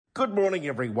Good morning,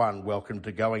 everyone. Welcome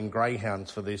to Going Greyhounds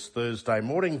for this Thursday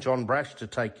morning. John Brasch to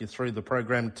take you through the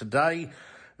program today.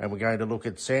 And we're going to look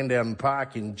at Sandown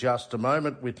Park in just a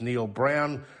moment with Neil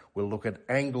Brown. We'll look at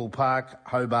Angle Park,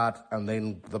 Hobart, and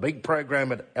then the big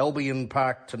program at Albion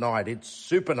Park tonight. It's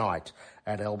Super Night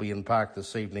at Albion Park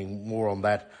this evening. More on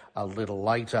that a little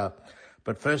later.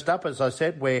 But first up, as I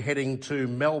said, we're heading to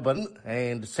Melbourne,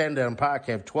 and Sandown Park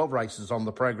have 12 races on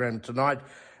the program tonight.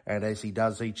 And as he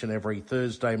does each and every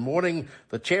Thursday morning,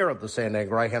 the chair of the Sandown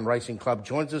Greyhound Racing Club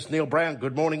joins us. Neil Brown,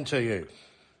 good morning to you.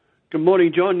 Good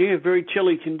morning, John. Yeah, very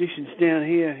chilly conditions down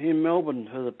here in Melbourne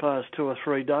for the past 2 or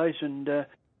 3 days, and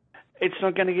it's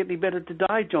not going to get any better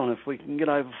today, John, if we can get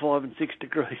over 5 and 6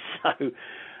 degrees. So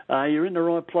you're in the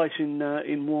right place in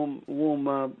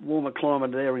warmer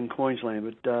climate there in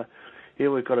Queensland. But here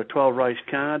we've got a 12-race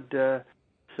card,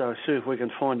 so see if we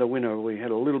can find a winner. We had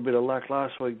a little bit of luck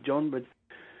last week, John, but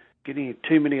getting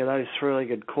too many of those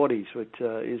three-legged quaddies, which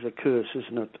is a curse,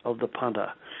 isn't it, of the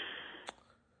punter.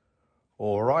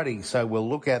 All righty, so we'll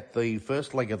look at the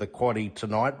first leg of the quaddie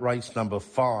tonight, race number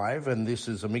 5, and this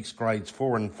is a mixed grades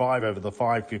 4 and 5 over the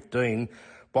 5.15.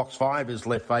 Box 5 is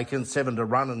left vacant, 7 to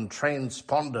run, and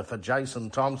Transponder for Jason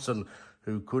Thompson,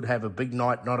 who could have a big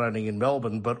night not only in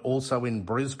Melbourne but also in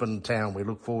Brisbane town. We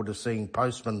look forward to seeing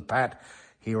Postman Pat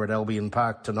here at Albion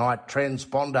Park tonight.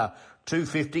 Transponder,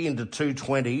 $2.50 into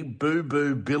 $2.20. Boo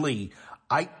Boo Billy,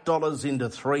 $8 into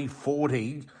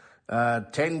 $3.40.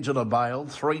 Tangela Bale,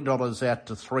 $3 out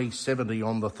to $3.70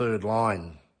 on the third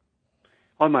line.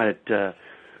 I made it.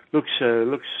 Looks a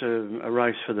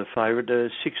race for the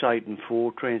favourite. 6, 8 and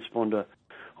 4. Transponder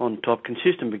on top.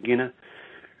 Consistent beginner.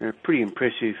 Pretty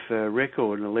impressive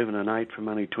record. 11 and 8 from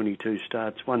only 22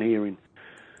 starts. One here in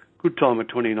good time at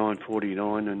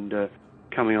 29.49 and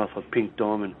coming off a Pink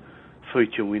Diamond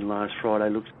feature win last Friday.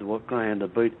 Looks at what greyhound to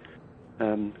beat.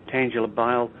 Tangela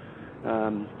Bale,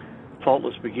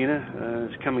 faultless beginner,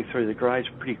 is coming through the grades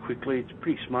pretty quickly. It's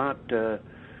pretty smart,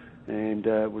 and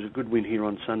it was a good win here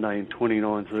on Sunday in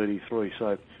 29.33.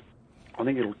 So I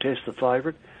think it'll test the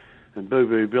favourite. And Boo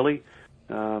Boo Billy,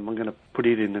 I'm going to put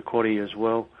it in the quaddie as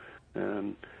well.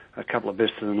 A couple of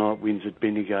best of the night wins at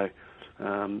Bendigo.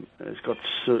 It's got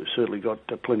certainly got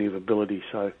plenty of ability.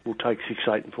 So we'll take 6,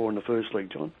 8 and 4 in the first leg,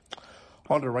 John.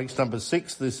 On to race number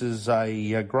 6. This is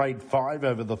a grade 5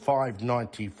 over the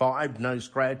 5.95, no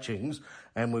scratchings.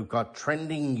 And we've got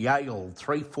Trending Yale,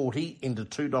 $3.40 into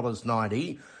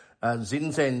 $2.90.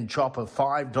 Zinzan Chopper,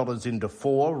 $5 into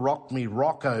 4. Rock Me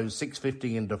Rocco,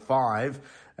 $6.50 into 5.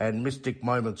 And Mystic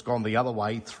Moments gone the other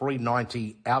way,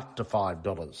 $3.90 out to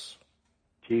 $5.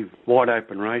 Gee, wide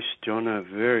open race, John. A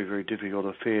very, very difficult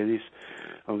affair, this.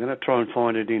 I'm going to try and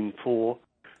find it in 4.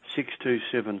 6, 2,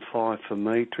 7, 5 for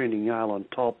me. Trending Yale on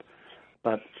top,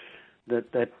 but I'm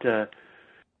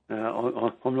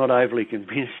not overly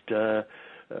convinced of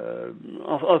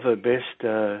her best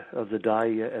of the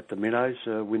day at the Meadows.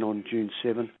 Win on June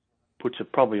 7, puts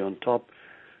it probably on top.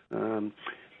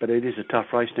 But it is a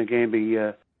tough race.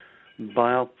 Nagambi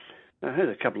Bale has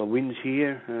a couple of wins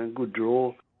here. Good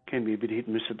draw. Can be a bit hit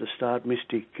and miss at the start.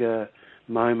 Mystic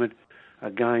Moment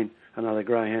again. Another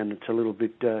greyhound that's a little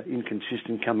bit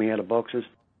inconsistent coming out of boxes,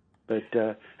 but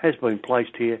has been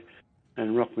placed here.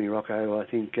 And Rock Me Rocco, I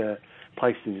think,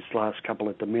 placed in this last couple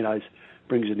at the Meadows,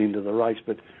 brings it into the race.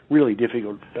 But really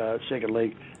difficult second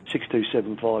leg, 6, 2,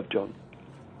 7, 5, John.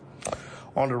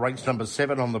 On to race number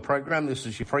 7 on the program. This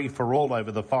is your free-for-all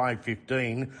over the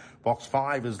 5.15. Box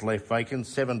 5 is left vacant,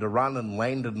 7 to run, and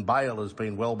Landon Bale has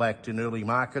been well backed in early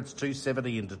markets,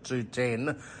 $2.70 into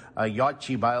 $2.10.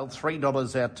 Yachi Bale,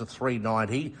 $3 out to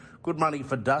 $3.90. Good money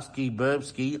for Dusky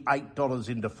Burbsky, $8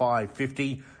 into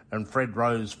 $5.50. And Fred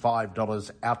Rose,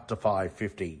 $5 out to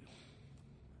 $5.50.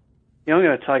 Yeah, I'm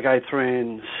going to take 8, 3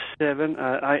 and 7,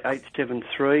 8, 7,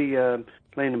 3.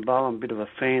 Landon Bale, I'm a bit of a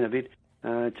fan of it.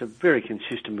 It's a very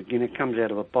consistent beginner, comes out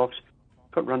of a box.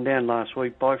 Got run down last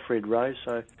week by Fred Rose,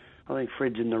 so I think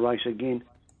Fred's in the race again.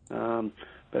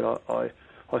 But I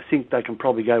think they can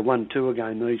probably go 1-2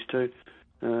 again, these two.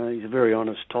 He's a very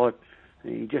honest type.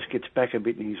 He just gets back a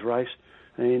bit in his race.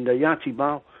 And Yachi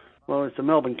Bale, well, it's a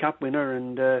Melbourne Cup winner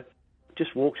and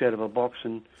just walks out of a box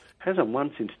and hasn't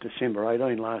won since December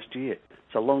 18 last year.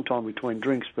 It's a long time between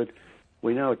drinks, but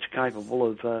we know it's capable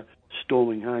of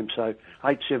storming home. So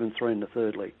 8, 7, 3 in the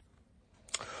third leg.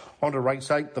 On to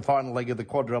race 8, the final leg of the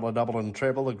quadrilla double and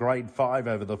treble, a grade 5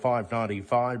 over the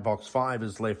 5.95. Box 5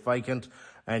 is left vacant.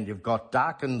 And you've got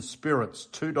Darkened Spirits,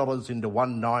 $2 into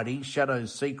 $1.90.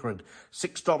 Shadow's Secret,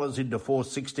 $6 into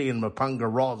 $4.60. And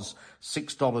Mapunga Roz,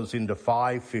 $6 into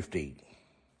 $5.50.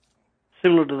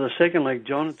 Similar to the second leg,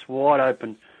 John, it's wide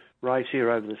open race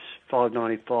here over this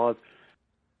 5.95.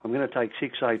 I'm going to take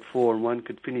 6, 8, 4, and 1.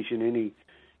 Could finish in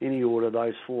any order of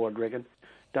those four, I'd reckon.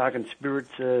 Dark and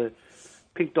Spirits,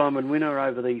 Pink Diamond winner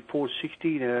over the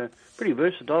 460. Pretty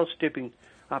versatile, stepping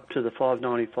up to the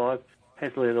 595.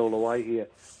 Has led all the way here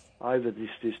over this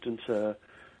distance to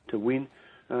win.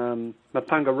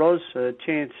 Mapunga Roz,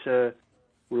 chance with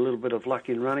a little bit of luck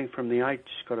in running from the 8.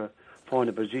 Just got to find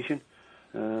a position.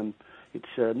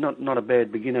 It's not a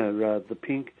bad beginner, the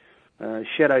Pink.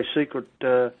 Shadow Secret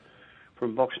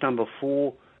from box number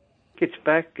 4. Gets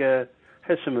back,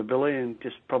 has some ability and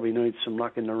just probably needs some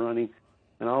luck in the running.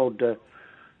 An old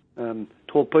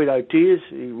Torpedo Tears,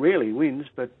 he rarely wins,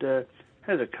 but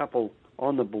has a couple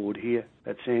on the board here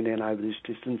at Sandown over this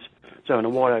distance. So in a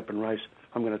wide open race,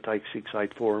 I'm going to take 6,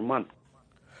 8, 4 and 1.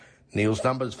 Neil's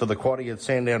numbers for the quaddie at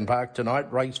Sandown Park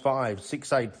tonight: race 5,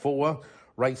 6, 8, 4,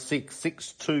 race 6,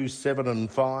 6, 2, 7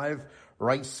 and 5,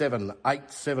 race 7,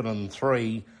 8, 7 and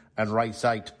 3, and race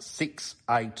 8, 6,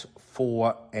 8,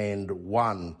 4 and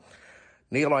 1.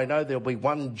 Neil, I know there'll be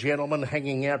one gentleman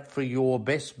hanging out for your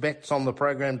best bets on the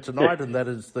program tonight, and that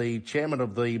is the chairman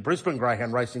of the Brisbane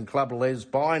Greyhound Racing Club, Les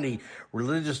Bine. He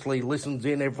religiously listens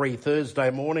in every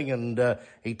Thursday morning, and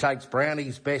he takes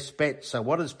Brownie's best bets. So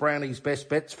what is Brownie's best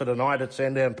bets for tonight at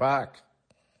Sandown Park?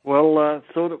 Well,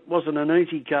 thought it wasn't an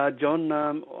easy card, John.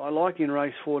 I like in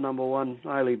race 4, number 1,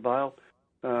 Ailey Bale.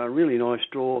 Really nice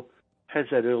draw. Has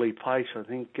that early pace. I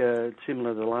think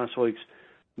similar to last week's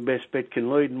best bet, can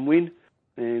lead and win.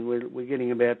 And we're getting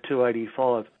about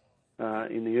 285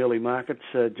 in the early markets,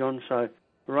 John. So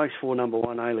race 4, number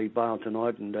 1, Ailey Bale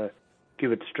tonight, and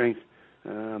give it strength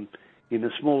in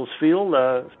the smallest field.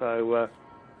 So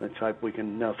let's hope we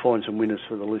can find some winners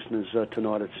for the listeners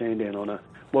tonight at Sandown on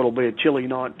what'll be a chilly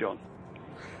night, John.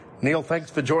 Neil, thanks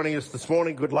for joining us this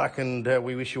morning. Good luck, and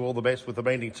we wish you all the best with the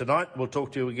meeting tonight. We'll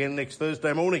talk to you again next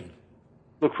Thursday morning.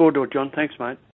 Look forward to it, John. Thanks, mate.